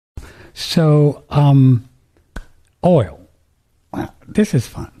So, oil. Wow, this is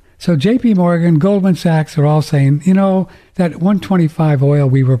fun. So J.P. Morgan, Goldman Sachs are all saying, that 125 oil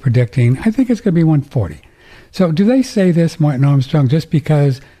we were predicting, I think it's going to be 140. So do they say this, Martin Armstrong, just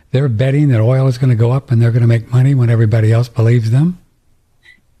because they're betting that oil is going to go up and they're going to make money when everybody else believes them?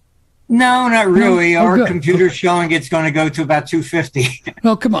 No, not really. No? Our computer's showing it's going to go to about 250.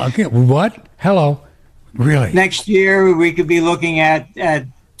 Oh, come on. What? Hello? Really? Next year, we could be looking at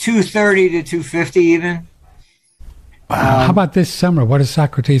 230 to 250 even. Wow. How about this summer? What does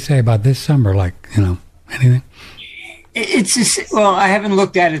Socrates say about this summer? Anything? It's just, well, I haven't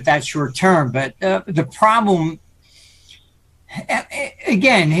looked at it that short term, but the problem,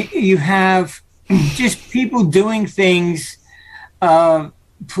 again, you have just people doing things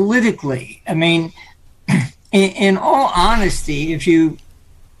politically. I mean, in all honesty, if you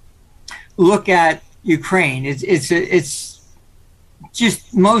look at Ukraine, it's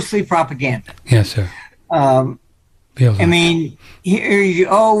just mostly propaganda. Yes, sir. I mean,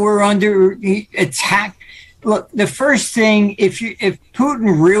 we're under attack. Look, the first thing, if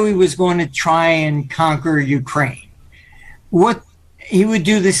Putin really was going to try and conquer Ukraine, he would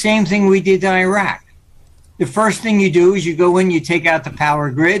do the same thing we did to Iraq. The first thing you do is you go in, you take out the power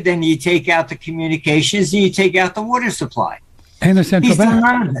grid, then you take out the communications, and you take out the water supply. And the central bank. He's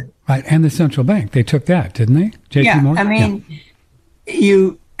done none of it. Right, and the central bank. They took that, didn't they? JP Morgan? I mean,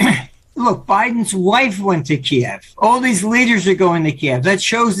 look, Biden's wife went to Kiev. All these leaders are going to Kiev. That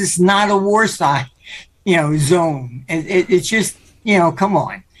shows it's not a war zone. It's just, come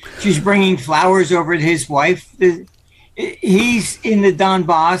on. She's bringing flowers over to his wife. He's in the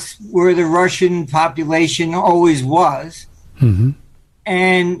Donbass where the Russian population always was. Mm-hmm.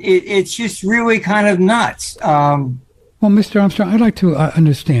 And it's just really kind of nuts. Well, Mr. Armstrong, I'd like to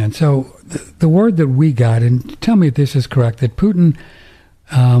understand. So the word that we got, and tell me if this is correct, that Putin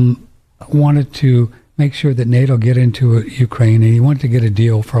wanted to make sure that NATO get into Ukraine, and he wanted to get a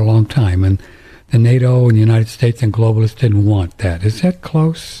deal for a long time. And the NATO and the United States and globalists didn't want that. Is that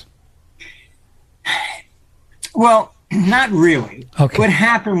close? Well, not really. Okay. What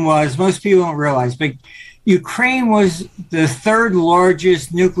happened was, most people don't realize, but Ukraine was the third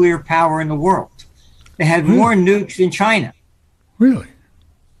largest nuclear power in the world. They had more nukes than China. Really?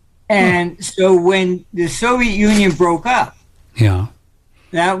 And so when the Soviet Union broke up,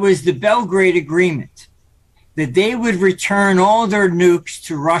 that was the Belgrade Agreement, that they would return all their nukes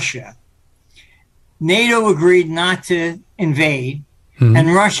to Russia. NATO agreed not to invade,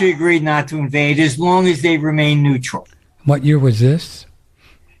 and Russia agreed not to invade as long as they remained neutral. What year was this?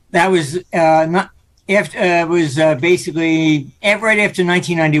 That was basically right after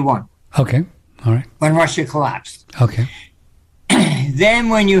 1991. Okay, all right. When Russia collapsed. Okay. Then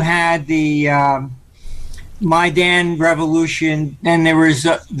when you had the Maidan Revolution, then there was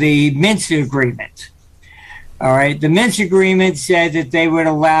the Minsk Agreement. All right. The Minsk Agreement said that they would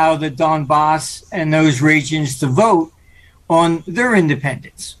allow the Donbass and those regions to vote on their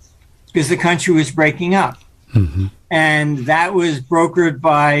independence because the country was breaking up. Mm-hmm. And that was brokered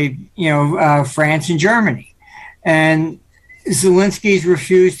by, France and Germany. And Zelensky's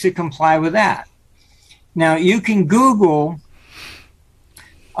refused to comply with that. Now, you can Google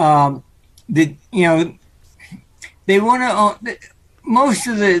they want to most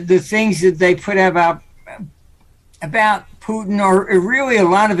of the things that they put about Putin are really a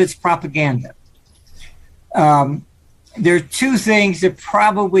lot of it's propaganda. There are two things that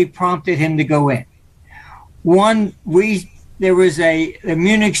probably prompted him to go in. One, there was a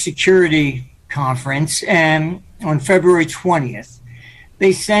Munich Security Conference, and on February 20th,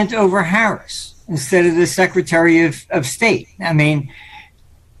 they sent over Harris instead of the Secretary of State. I mean,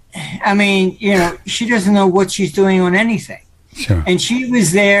 she doesn't know what she's doing on anything. Sure. And she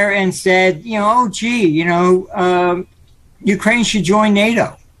was there and said, Ukraine should join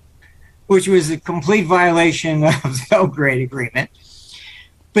NATO, which was a complete violation of the Belgrade Agreement.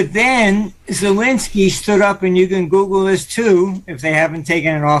 But then Zelensky stood up, and you can Google this too, if they haven't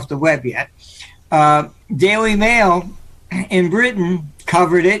taken it off the web yet. Daily Mail in Britain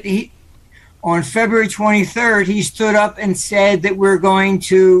covered it. On February 23rd, he stood up and said that we're going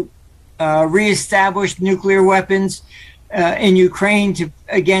to reestablish nuclear weapons in Ukraine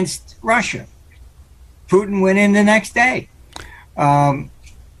against Russia. Putin went in the next day. And,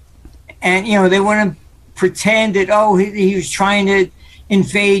 they want to pretend that, he was trying to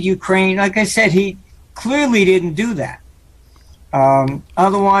invade Ukraine. Like I said, he clearly didn't do that.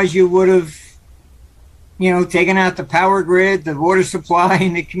 Otherwise, you would have, taken out the power grid, the water supply,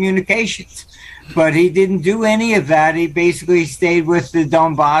 and the communications. But he didn't do any of that. He basically stayed with the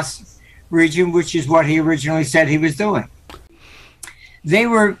Donbass region, which is what he originally said he was doing. they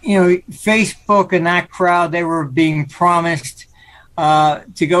were, Facebook and that crowd, they were being promised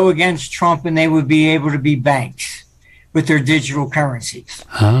to go against Trump, and they would be able to be banks with their digital currencies.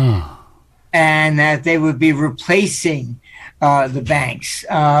 Oh. And that they would be replacing the banks.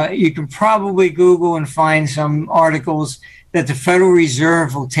 You can probably Google and find some articles that the Federal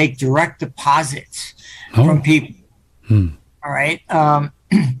Reserve will take direct deposits from people. All right.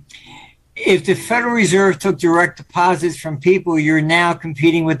 If the Federal Reserve took direct deposits from people, you're now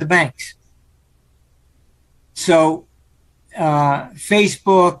competing with the banks. So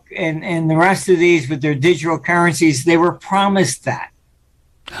Facebook and the rest of these with their digital currencies, they were promised that.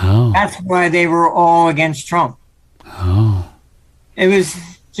 Oh. That's why they were all against Trump. Oh. It was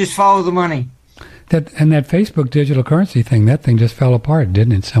just follow the money. That Facebook digital currency thing, that thing just fell apart,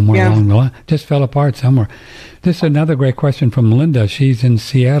 didn't it? Somewhere along the line. Just fell apart somewhere. This is another great question from Linda. She's in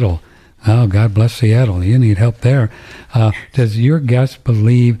Seattle. Oh, God bless Seattle. You need help there. Does your guest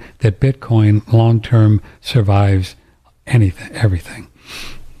believe that Bitcoin long-term survives everything?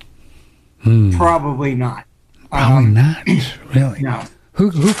 Probably not. Probably not, really. No.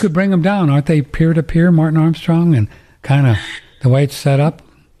 Who could bring them down? Aren't they peer-to-peer, Martin Armstrong, and kind of the way it's set up?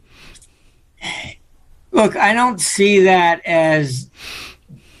 Look, I don't see that as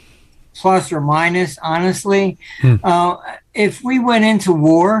plus or minus, honestly. If we went into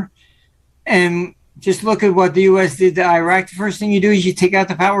war and just look at what the U.S. did to Iraq, the first thing you do is you take out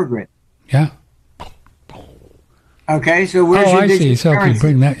the power grid. Yeah. Okay, so where's your I see. So currency? if you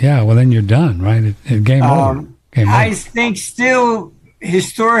bring that, well, then you're done, right? Game over. Game over. I think still,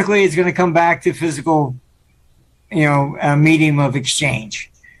 historically, it's going to come back to physical, a medium of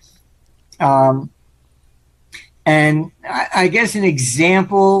exchange. And I guess an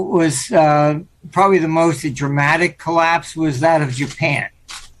example was probably the most dramatic collapse was that of Japan.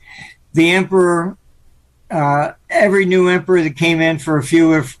 The emperor, every new emperor that came in for a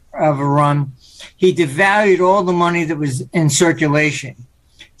few of a run, he devalued all the money that was in circulation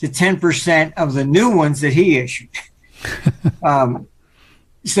to 10% of the new ones that he issued.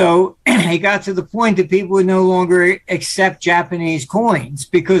 So he got to the point that people would no longer accept Japanese coins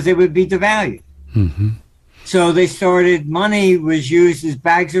because they would be devalued. Mm-hmm. So they started, money was used as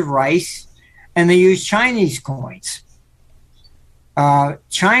bags of rice, and they used Chinese coins.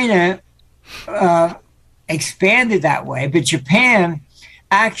 China expanded that way, but Japan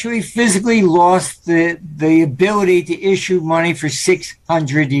actually physically lost the ability to issue money for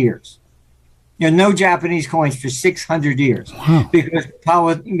 600 years. No Japanese coins for 600 years. Wow.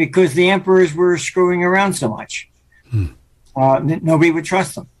 Because the emperors were screwing around so much. Nobody would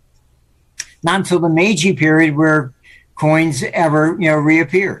trust them. Not until the Meiji period where coins ever,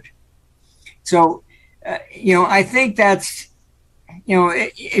 reappeared. So, I think that's,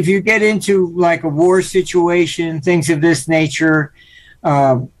 if you get into like a war situation, things of this nature,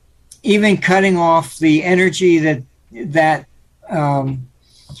 even cutting off the energy that the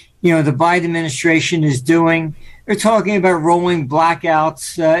Biden administration is doing. They're talking about rolling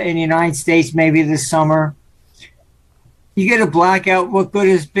blackouts in the United States maybe this summer. You get a blackout, what good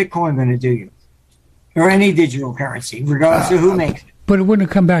is Bitcoin going to do you? Or any digital currency, regardless of who makes it. But it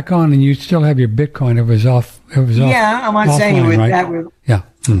wouldn't come back on, and you still have your Bitcoin. It was off. Yeah, I'm not saying with right? that. Yeah.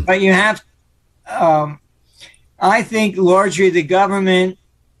 But you have, I think largely the government,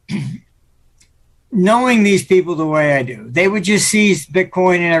 knowing these people the way I do, they would just seize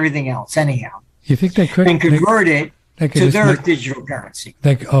Bitcoin and everything else anyhow. You think they could? And convert it to their digital currency.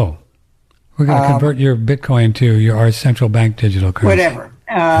 We're going to convert your Bitcoin to our central bank digital currency. Whatever.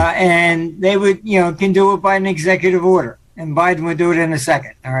 And they would, can do it by an executive order. And Biden would do it in a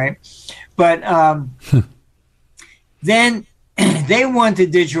second. All right. But then they want the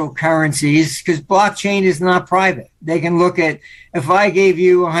digital currencies because blockchain is not private. They can look at, if I gave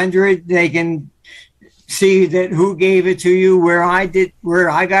you 100, they can see that who gave it to you, where I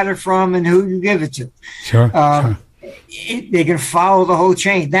got it from, and who you give it to. Sure. They can follow the whole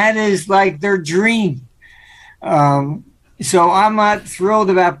chain. That is like their dream. So I'm not thrilled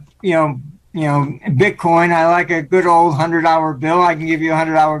about, Bitcoin. I like a good old $100 bill. I can give you a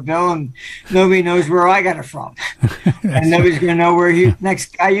 $100 bill and nobody knows where I got it from. And nobody's going to know where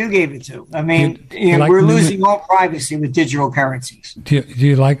next guy you gave it to. I mean, we're losing all privacy with digital currencies. Do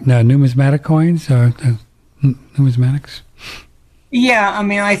you like numismatic coins or numismatics? Yeah, I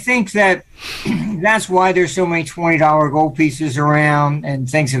mean, I think that's why there's so many $20 gold pieces around and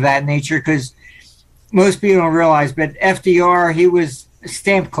things of that nature, because most people don't realize, but FDR, he was a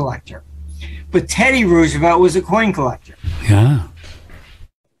stamp collector. But Teddy Roosevelt was a coin collector. Yeah.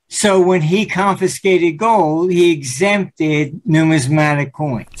 So when he confiscated gold, he exempted numismatic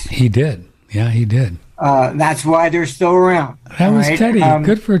coins. He did. Yeah, he did. That's why they're still around. That was right? Teddy.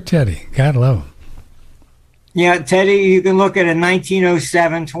 Good for Teddy. God love him. Yeah, Teddy, you can look at a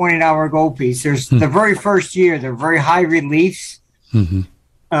 1907 $20 gold piece. There's the very first year, they're very high reliefs. Mm-hmm.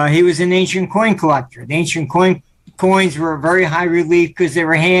 He was an ancient coin collector. The ancient coins were very high relief because they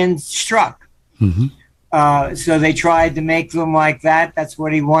were hand struck. Mm-hmm. So they tried to make them like that. That's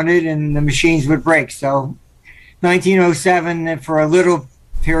what he wanted, and the machines would break. So 1907, for a little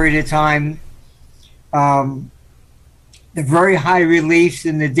period of time, the very high reliefs,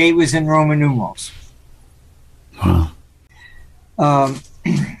 and the date was in Roman numerals. Wow.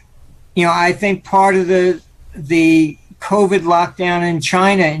 I think part of the COVID lockdown in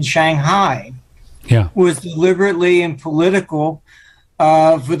China and Shanghai was deliberately and political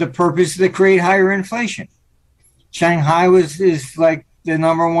for the purpose to create higher inflation. Shanghai is like the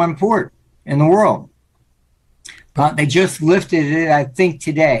 #1 port in the world. They just lifted it, I think,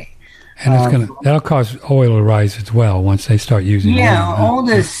 today. And that'll cause oil to rise as well once they start using oil. All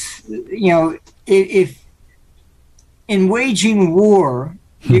this, if in waging war,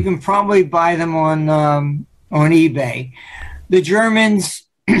 you can probably buy them on eBay. The Germans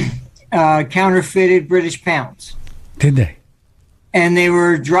counterfeited British pounds. Did they? And they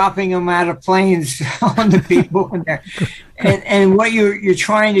were dropping them out of planes on the people in there. And what you're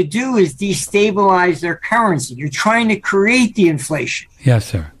trying to do is destabilize their currency. You're trying to create the inflation. Yes,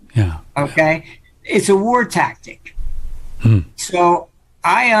 sir. Yeah. Okay? It's a war tactic. So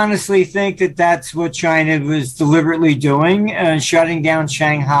I honestly think that that's what China was deliberately doing, shutting down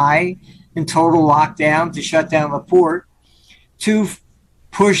Shanghai in total lockdown to shut down the port to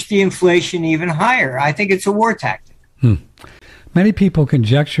push the inflation even higher. I think it's a war tactic. Many people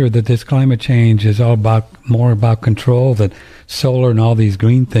conjecture that this climate change is more about control, that solar and all these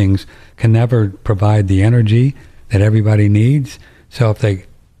green things can never provide the energy that everybody needs. So if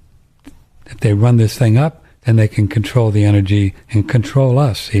they run this thing up, then they can control the energy and control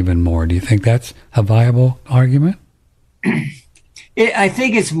us even more. Do you think that's a viable argument? I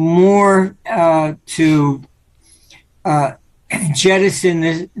think it's more to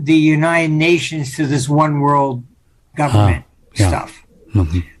jettison the United Nations to this one world government stuff.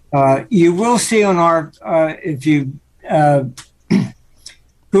 Mm-hmm. You will see on our, if you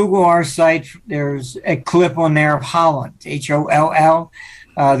Google our site, there's a clip on there of Holland, Holl,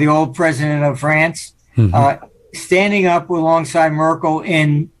 the old president of France. Mm-hmm. Standing up alongside Merkel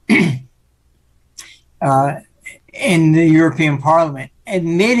in the European Parliament,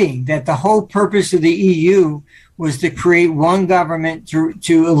 admitting that the whole purpose of the EU was to create one government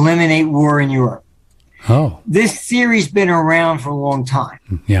to eliminate war in Europe. Oh, this theory's been around for a long time.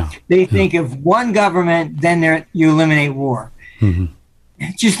 Yeah, they think if one government, then you eliminate war. Mm-hmm.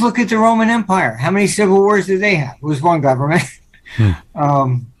 Just look at the Roman Empire. How many civil wars did they have? It was one government.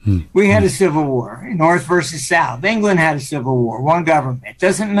 We had a civil war, North versus South. England had a civil war, one government. It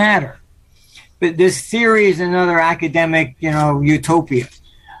doesn't matter. But this theory is another academic, utopia.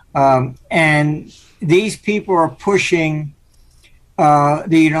 And these people are pushing the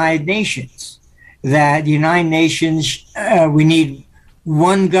United Nations, that the United Nations, we need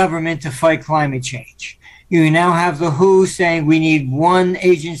one government to fight climate change. You now have the WHO saying we need one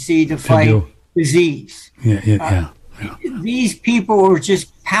agency to fight disease. Yeah. These people are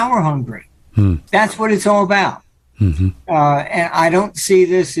just power hungry. That's what it's all about. Mm-hmm. And I don't see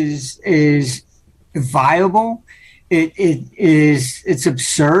this as viable. It's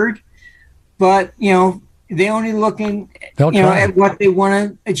absurd. But they only looking at what they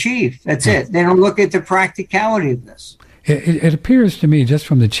want to achieve. That's it. They don't look at the practicality of this. It appears to me, just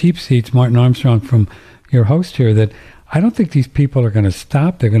from the cheap seats, Martin Armstrong, from your host here, that I don't think these people are going to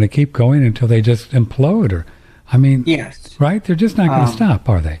stop. They're going to keep going until they just implode. Yes. Right? They're just not going to stop,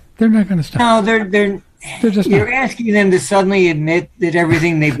 are they? They're not going to stop. No, they're just you're not. Asking them to suddenly admit that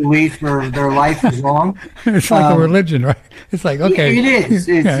everything they believe for their life is wrong. It's like a religion, right? It's like, okay. It is.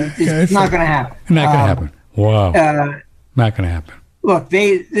 It's not going to happen. Not going to happen. Wow. Not going to happen. Look,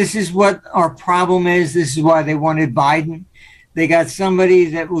 this is what our problem is. This is why they wanted Biden. They got somebody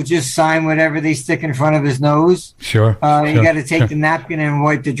that will just sign whatever they stick in front of his nose. Sure. You got to take the napkin and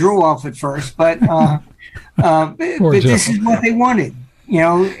wipe the drool off it first. But this is what they wanted.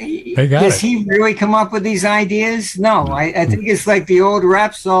 Does he really come up with these ideas? No, I think it's like the old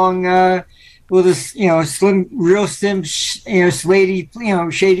rap song, with a slim, shady,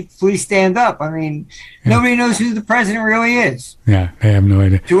 please stand up. Nobody knows who the president really is. Yeah, they have no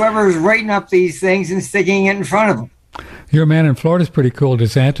idea. Whoever is writing up these things and sticking it in front of them. Your man in Florida's pretty cool,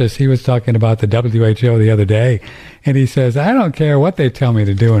 DeSantis. He was talking about the WHO the other day, and he says, I don't care what they tell me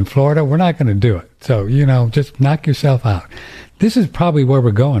to do in Florida. We're not going to do it. So, just knock yourself out. This is probably where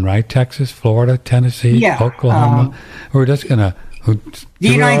we're going, right? Texas, Florida, Tennessee, Oklahoma. We're just going to the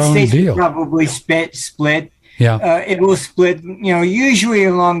United States will probably split. Yeah. It will split, usually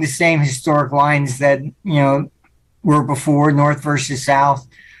along the same historic lines that, were before, North versus South.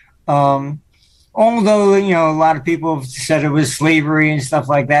 Although, a lot of people have said it was slavery and stuff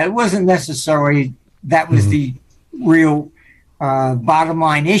like that. It wasn't necessarily that was the real bottom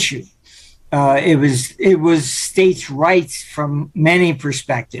line issue. It was states' rights from many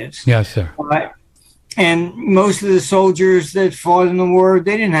perspectives. Yes, sir. And most of the soldiers that fought in the war,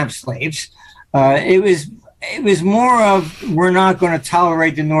 they didn't have slaves. It was more of, we're not going to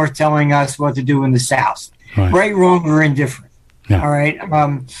tolerate the North telling us what to do in the South. Right, wrong, or indifferent. Yeah. All right.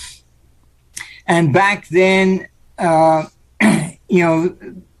 And back then, cotton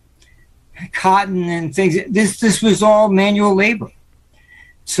and things, this was all manual labor.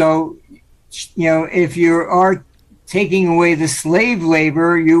 So, if you are taking away the slave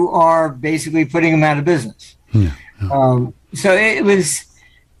labor, you are basically putting them out of business. Yeah. So it was,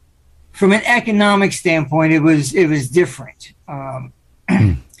 from an economic standpoint, it was different.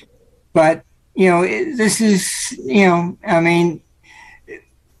 But, this is,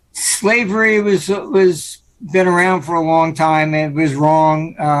 slavery was been around for a long time. It was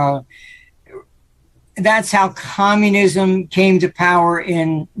wrong. That's how communism came to power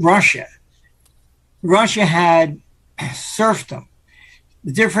in Russia. Russia had serfdom.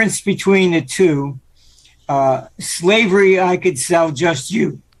 The difference between the two, slavery, I could sell just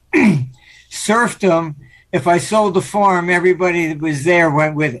you. Serfdom, if I sold the farm, everybody that was there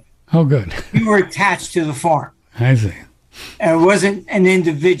went with it. Oh, good. You were attached to the farm. I see. It wasn't an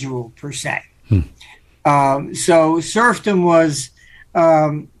individual per se. So serfdom was,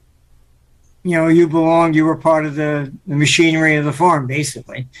 you belonged, you were part of the machinery of the farm,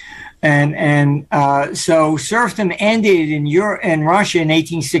 basically. And so serfdom ended in Russia in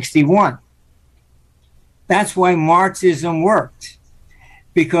 1861. That's why Marxism worked,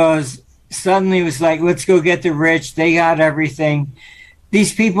 because suddenly it was like, let's go get the rich. They got everything.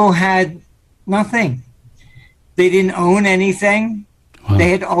 These people had nothing. They didn't own anything. Wow. They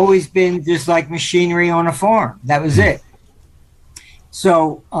had always been just like machinery on a farm. That was it.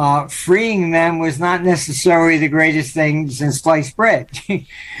 So freeing them was not necessarily the greatest thing since sliced bread.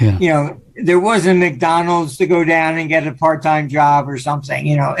 Yeah. There wasn't McDonald's to go down and get a part-time job or something.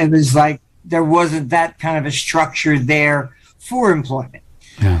 It was like there wasn't that kind of a structure there for employment.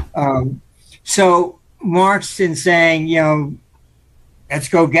 Yeah. So Marx, in saying, let's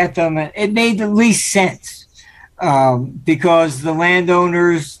go get them, it made the least sense. Because the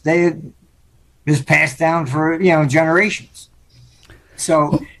landowners, it was passed down for, generations.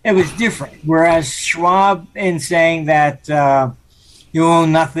 So it was different. Whereas Schwab, in saying that you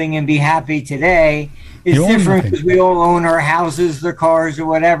own nothing and be happy today, is different, because we all own our houses, the cars, or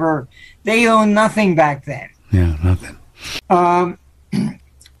whatever. They owned nothing back then. Yeah, nothing.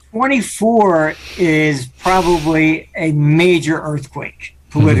 24 is probably a major earthquake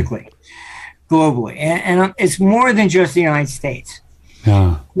politically. Globally, and it's more than just the United States.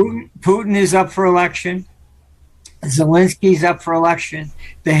 Yeah. Putin is up for election. Zelensky's up for election.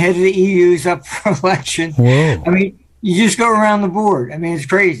 The head of the EU is up for election. Whoa. I mean, you just go around the board. I mean, it's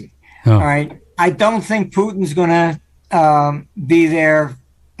crazy. Oh. All right. I don't think Putin's going to be there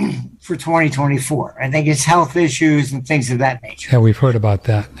for 2024. I think it's health issues and things of that nature. Yeah, we've heard about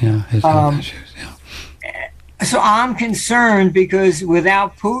that. Yeah, his health issues. Yeah. So I'm concerned, because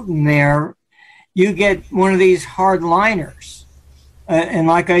without Putin there, you get one of these hardliners. And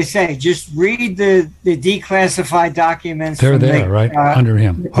like I say, just read the declassified documents. They're there, right? Under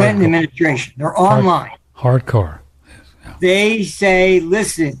him. The Clinton administration. They're online. Hardcore. Yeah. They say,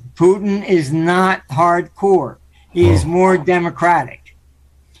 listen, Putin is not hardcore. He is more democratic.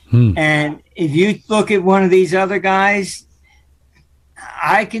 And if you look at one of these other guys,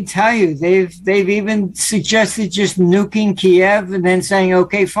 I can tell you, they've even suggested just nuking Kiev and then saying,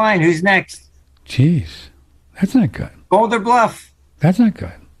 okay, fine, who's next? Jeez, that's not good. Boulder Bluff. That's not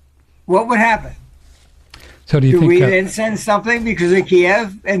good. What would happen? So do we then send something because of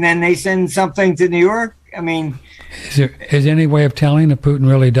Kiev, and then they send something to New York? I mean, is there any way of telling if Putin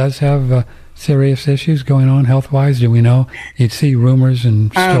really does have serious issues going on health-wise? Do we know? You'd see rumors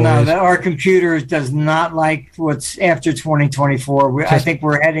and stories. I don't know. Our computer does not like what's after 2024. I think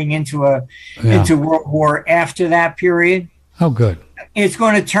we're heading into into World War after that period. Oh, good. It's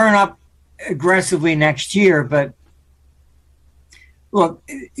going to turn up aggressively next year, but look,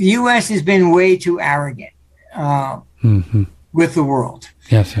 the U.S. has been way too arrogant. with the world.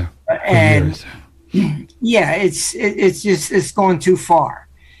 Yes, sir. And yeah, it's going too far.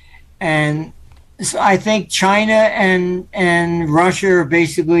 And so I think China and Russia are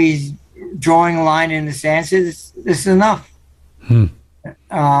basically drawing a line in the sand. So this is enough. So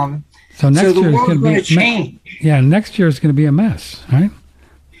next the year is world's going to change. Next year is going to be a mess, right?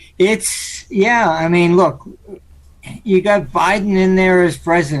 I mean, look, you got Biden in there as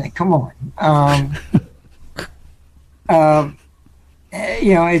president. Come on.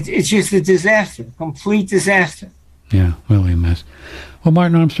 It's just a disaster, complete disaster. Yeah, really a mess. Well,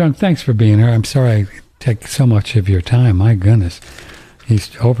 Martin Armstrong, thanks for being here. I'm sorry I take so much of your time. My goodness. I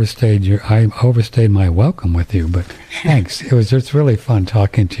overstayed my welcome with you, but thanks. It's really fun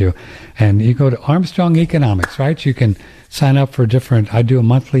talking to you. And you go to Armstrong Economics, right? You can sign up for I do a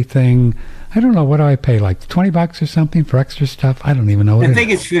monthly thing. I don't know, what do I pay, like $20 or something for extra stuff? I don't even know what I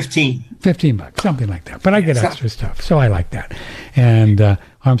think it's 15. $15, something like that. But I get extra stuff, so I like that. And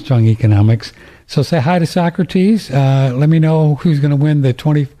Armstrong Economics. So say hi to Socrates. Let me know who's going to win the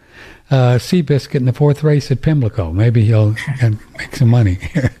 20 Seabiscuit in the 4th race at Pimlico. Maybe he'll make some money.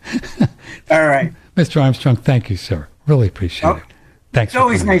 All right. Mr. Armstrong, thank you, sir. Really appreciate it. Thanks. It's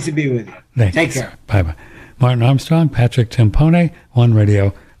always nice to be with you. Take care. Bye-bye. Martin Armstrong, Patrick Timpone,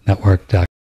 OneRadioNetwork.com.